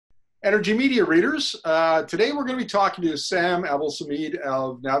Energy Media readers, today we're going to be talking to Sam Abuelsamid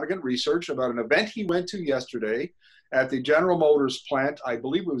of Navigant Research about an event he went to yesterday at the General Motors plant. I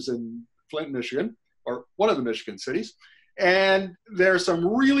believe it was in Flint, Michigan, or one of the Michigan cities. And there's some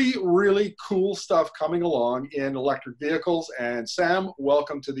really, really cool stuff coming along in electric vehicles. And Sam,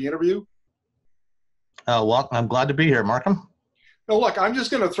 welcome to the interview. Well, I'm glad to be here, Markham. Now, look, I'm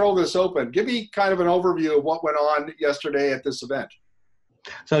just going to throw this open. Give me kind of an overview of what went on yesterday at this event.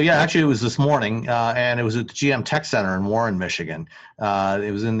 So yeah, actually it was this morning, and it was at the GM Tech Center in Warren, Michigan.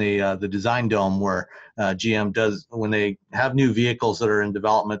 It was in the design dome where GM does, when they have new vehicles that are in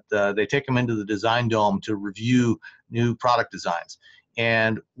development, they take them into the design dome to review new product designs.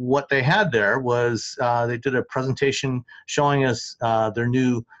 And what they had there was they did a presentation showing us their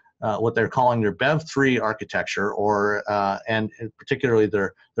new, what they're calling their BEV3 architecture, or and particularly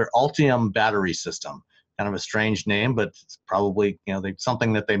their Ultium battery system. Kind of a strange name, but it's probably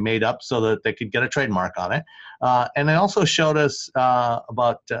something that they made up so that they could get a trademark on it. And they also showed us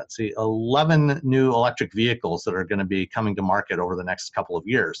about 11 new electric vehicles that are going to be coming to market over the next couple of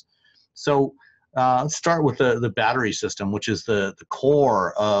years. So let's start with the battery system, which is the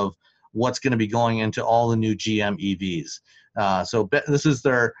core of what's going to be going into all the new GM EVs. So this is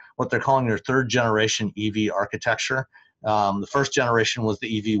what they're calling their third generation EV architecture. The first generation was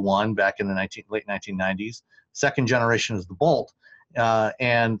the EV1 back in the late 1990s. Second generation is the Bolt.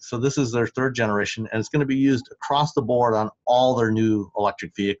 And so this is their third generation, and it's going to be used across the board on all their new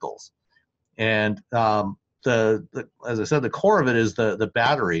electric vehicles. And as I said, the core of it is the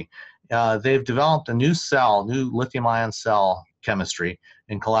battery. They've developed a new lithium-ion cell chemistry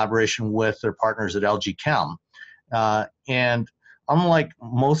in collaboration with their partners at LG Chem. And unlike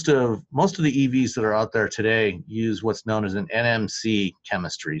most of the EVs that are out there today, use what's known as an NMC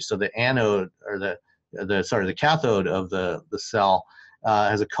chemistry. So the anode, or the cathode of the cell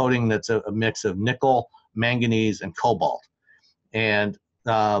has a coating that's a mix of nickel, manganese, and cobalt. And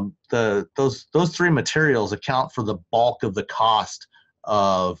those three materials account for the bulk of the cost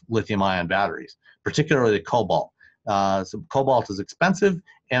of lithium-ion batteries, particularly the cobalt. So cobalt is expensive,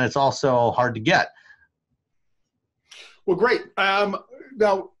 and it's also hard to get. Well, great.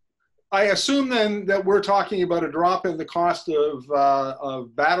 Now, I assume then that we're talking about a drop in the cost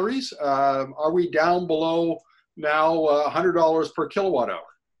of batteries. Are we down below now $100 per kilowatt hour?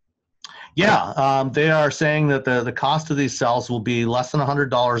 Yeah, they are saying that the cost of these cells will be less than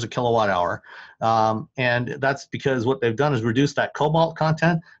 $100 a kilowatt hour. And that's because what they've done is reduce that cobalt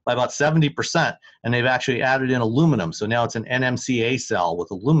content by about 70%. And they've actually added in aluminum. So now it's an NMCA cell with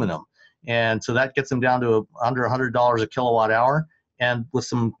aluminum. And so that gets them down to under $100 a kilowatt hour. And with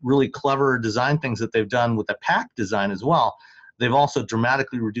some really clever design things that they've done with the pack design as well, they've also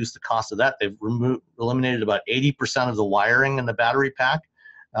dramatically reduced the cost of that. They've eliminated about 80% of the wiring in the battery pack.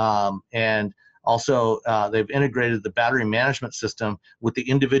 And also they've integrated the battery management system with the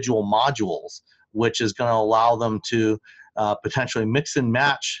individual modules, which is going to allow them to potentially mix and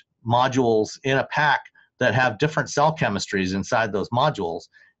match modules in a pack that have different cell chemistries inside those modules.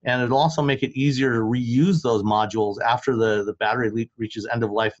 And it'll also make it easier to reuse those modules after the battery reaches end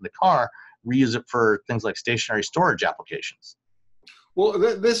of life in the car, reuse it for things like stationary storage applications. Well,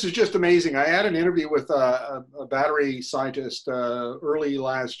 this is just amazing. I had an interview with a battery scientist early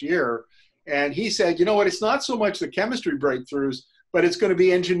last year, and he said, you know what, it's not so much the chemistry breakthroughs, but it's going to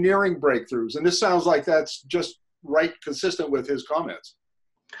be engineering breakthroughs. And this sounds like that's just right consistent with his comments.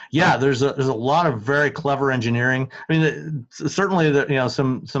 Yeah, there's a lot of very clever engineering. I mean, certainly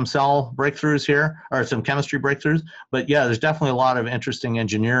some cell breakthroughs here, or some chemistry breakthroughs. But yeah, there's definitely a lot of interesting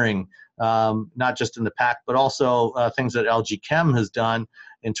engineering, not just in the pack, but also things that LG Chem has done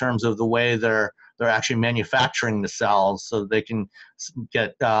in terms of the way they're actually manufacturing the cells, so that they can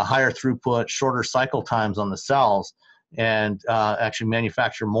get higher throughput, shorter cycle times on the cells, and actually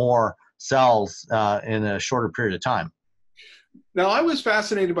manufacture more cells in a shorter period of time. Now, I was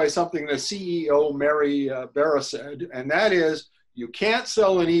fascinated by something the CEO, Mary Barra, said, and that is you can't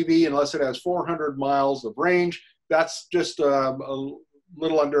sell an EV unless it has 400 miles of range. That's just a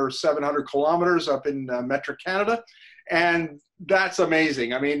little under 700 kilometers up in metric Canada. And that's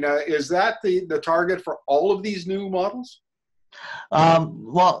amazing. I mean, is that the target for all of these new models?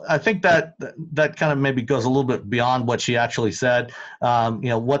 Well, I think that kind of maybe goes a little bit beyond what she actually said.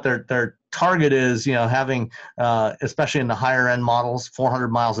 What their target is, having, especially in the higher end models, 400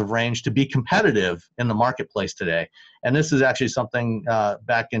 miles of range to be competitive in the marketplace today. And this is actually something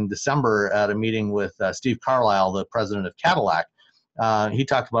back in December at a meeting with Steve Carlisle, the president of Cadillac. He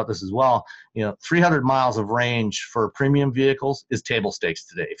talked about this as well. 300 miles of range for premium vehicles is table stakes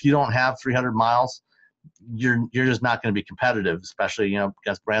today. If you don't have 300 miles, you're just not going to be competitive, especially, you know,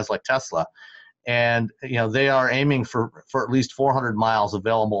 against brands like Tesla. And, you know, they are aiming for at least 400 miles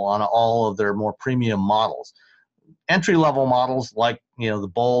available on all of their more premium models. Entry-level models like, you know, the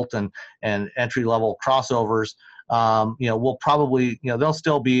Bolt and entry-level crossovers, you know, will probably, you know, they'll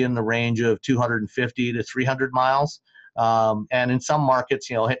still be in the range of 250 to 300 miles. And in some markets,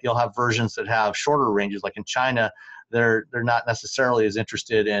 you know, you'll have versions that have shorter ranges. Like in China, they're not necessarily as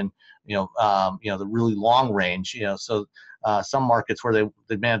interested in, you know, the really long range. You know, so some markets where they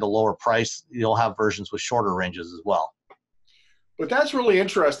demand a lower price, you'll have versions with shorter ranges as well. But that's really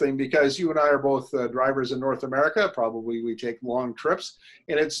interesting because you and I are both drivers in North America. Probably we take long trips,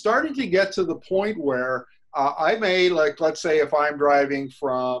 and it's starting to get to the point where I may, like, let's say if I'm driving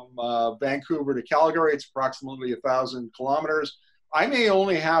from Vancouver to Calgary, it's approximately 1,000 kilometers. I may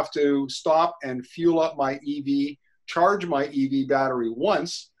only have to stop and fuel up my EV, charge my EV battery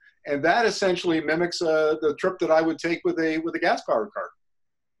once, and that essentially mimics the trip that I would take with a gas-powered car.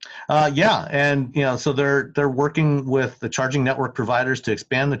 Yeah, and you know, so they're working with the charging network providers to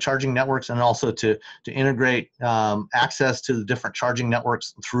expand the charging networks, and also to integrate access to the different charging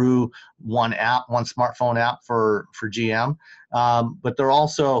networks through one app, one smartphone app for GM. But they're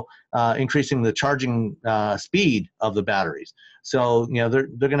also increasing the charging speed of the batteries. So, you know, they're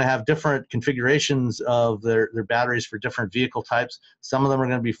going to have different configurations of their batteries for different vehicle types. Some of them are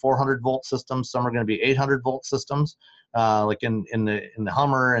going to be 400-volt systems. Some are going to be 800-volt systems. Like in the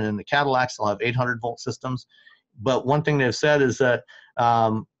Hummer and in the Cadillacs, they'll have 800-volt systems. But one thing they've said is that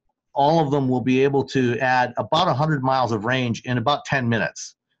all of them will be able to add about 100 miles of range in about 10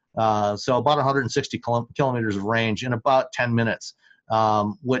 minutes. So about 160 kilometers of range in about 10 minutes,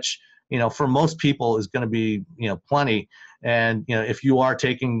 which, you know, for most people is going to be, you know, plenty. And, you know, if you are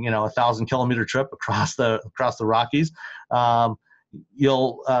taking, you know, 1,000-kilometer trip across the Rockies,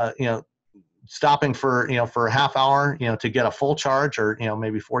 you'll, you know, stopping for, you know, for a half hour, you know, to get a full charge, or, you know,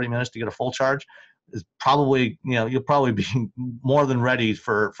 maybe 40 minutes to get a full charge, is probably, you know, you'll probably be more than ready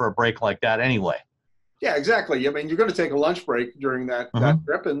for a break like that anyway. Yeah, exactly. I mean, you're going to take a lunch break during that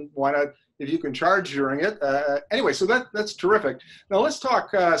trip, and why not if you can charge during it? Anyway, so that's terrific. Now let's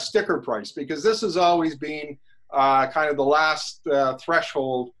talk sticker price, because this has always been kind of the last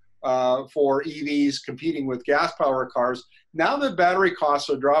threshold for EVs competing with gas-powered cars. Now that battery costs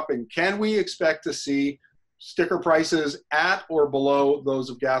are dropping, can we expect to see sticker prices at or below those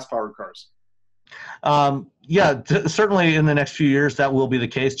of gas-powered cars? Yeah, certainly in the next few years that will be the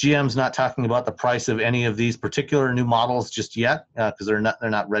case. GM's not talking about the price of any of these particular new models just yet, because they're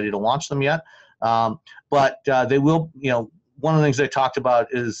not ready to launch them yet. But they will. You know, one of the things they talked about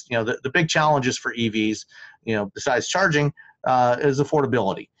is, you know, the big challenges for EVs, you know, besides charging, is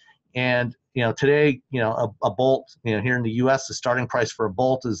affordability. And, you know, today, you know, a Bolt, you know, here in the U.S., the starting price for a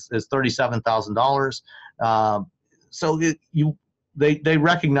Bolt is $37,000. So they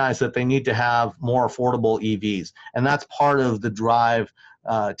recognize that they need to have more affordable EVs, and that's part of the drive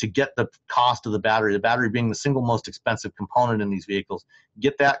to get the cost of the battery being the single most expensive component in these vehicles,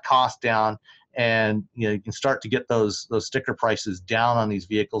 get that cost down, and, you know, you can start to get those sticker prices down on these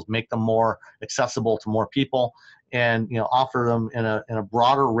vehicles, make them more accessible to more people, and, you know, offer them in a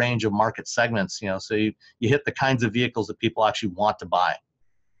broader range of market segments, you know, so you hit the kinds of vehicles that people actually want to buy.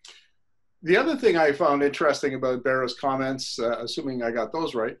 The other thing I found interesting about Bera's comments, assuming I got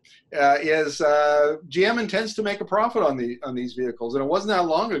those right, is GM intends to make a profit on these vehicles, and it wasn't that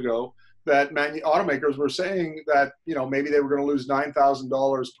long ago that automakers were saying that, you know, maybe they were going to lose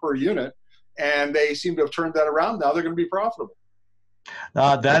 $9,000 per unit, and they seem to have turned that around. Now they're going to be profitable.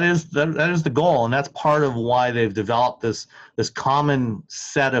 That is the goal, and that's part of why they've developed this common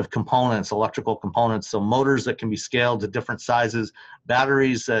set of components, electrical components. So motors that can be scaled to different sizes,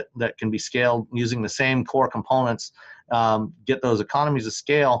 batteries that can be scaled using the same core components, get those economies of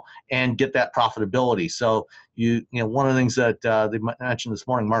scale, and get that profitability. So you know, one of the things that they mentioned this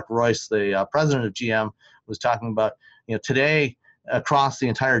morning, Mark Royce, the president of GM, was talking about, you know, today, across the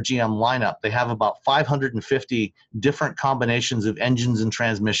entire GM lineup, they have about 550 different combinations of engines and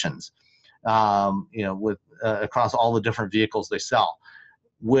transmissions, you know, with across all the different vehicles they sell.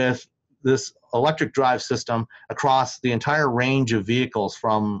 With this electric drive system across the entire range of vehicles,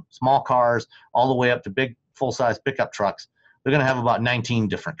 from small cars all the way up to big full-size pickup trucks, they're going to have about 19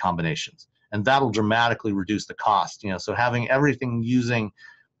 different combinations, and that'll dramatically reduce the cost. You know, so having everything using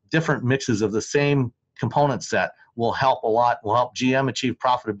different mixes of the same component set will help a lot, will help GM achieve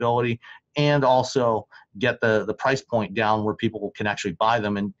profitability, and also get the price point down where people can actually buy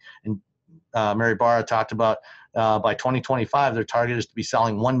them. And Mary Barra talked about by 2025, their target is to be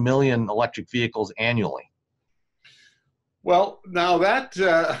selling 1 million electric vehicles annually. Well, now that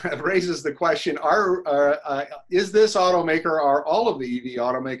raises the question: is this automaker, are all of the EV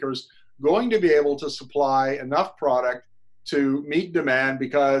automakers going to be able to supply enough product to meet demand?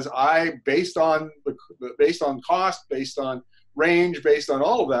 Because based on cost, based on range, based on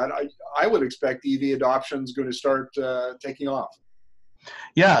all of that, I would expect EV adoption is going to start taking off.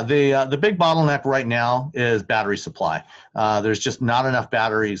 Yeah, the big bottleneck right now is battery supply. There's just not enough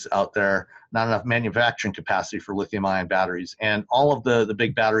batteries out there, not enough manufacturing capacity for lithium-ion batteries. And all of the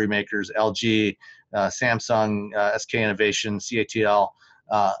big battery makers, LG, Samsung, SK Innovation, CATL,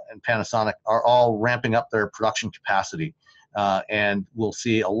 and Panasonic, are all ramping up their production capacity. And we'll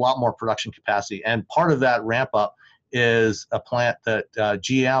see a lot more production capacity. And part of that ramp up is a plant that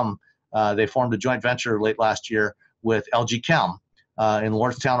GM, they formed a joint venture late last year with LG Chem in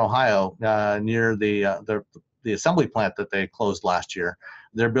Lordstown, Ohio, near the assembly plant that they closed last year.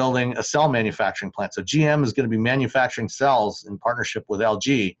 They're building a cell manufacturing plant. So GM is going to be manufacturing cells in partnership with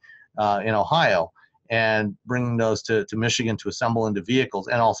LG in Ohio and bringing those to Michigan to assemble into vehicles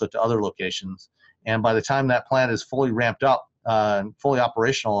and also to other locations. And by the time that plant is fully ramped up and fully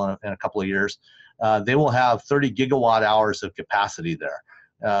operational in a couple of years, they will have 30 gigawatt hours of capacity there,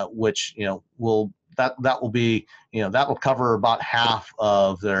 which will be, that will cover about half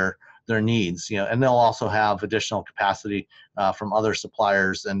of their needs, and they'll also have additional capacity from other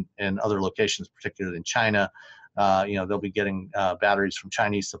suppliers and other locations, particularly in China. They'll be getting batteries from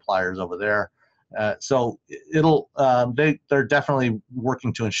Chinese suppliers over there. So they're definitely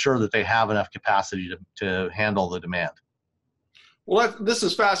working to ensure that they have enough capacity to handle the demand. Well, this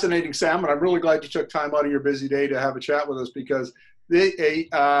is fascinating, Sam, and I'm really glad you took time out of your busy day to have a chat with us, because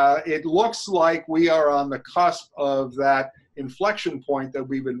it looks like we are on the cusp of that inflection point that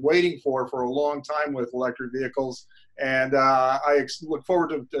we've been waiting for a long time with electric vehicles. And I look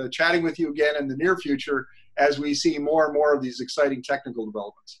forward to chatting with you again in the near future as we see more and more of these exciting technical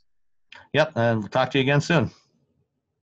developments. Yep, and we'll talk to you again soon.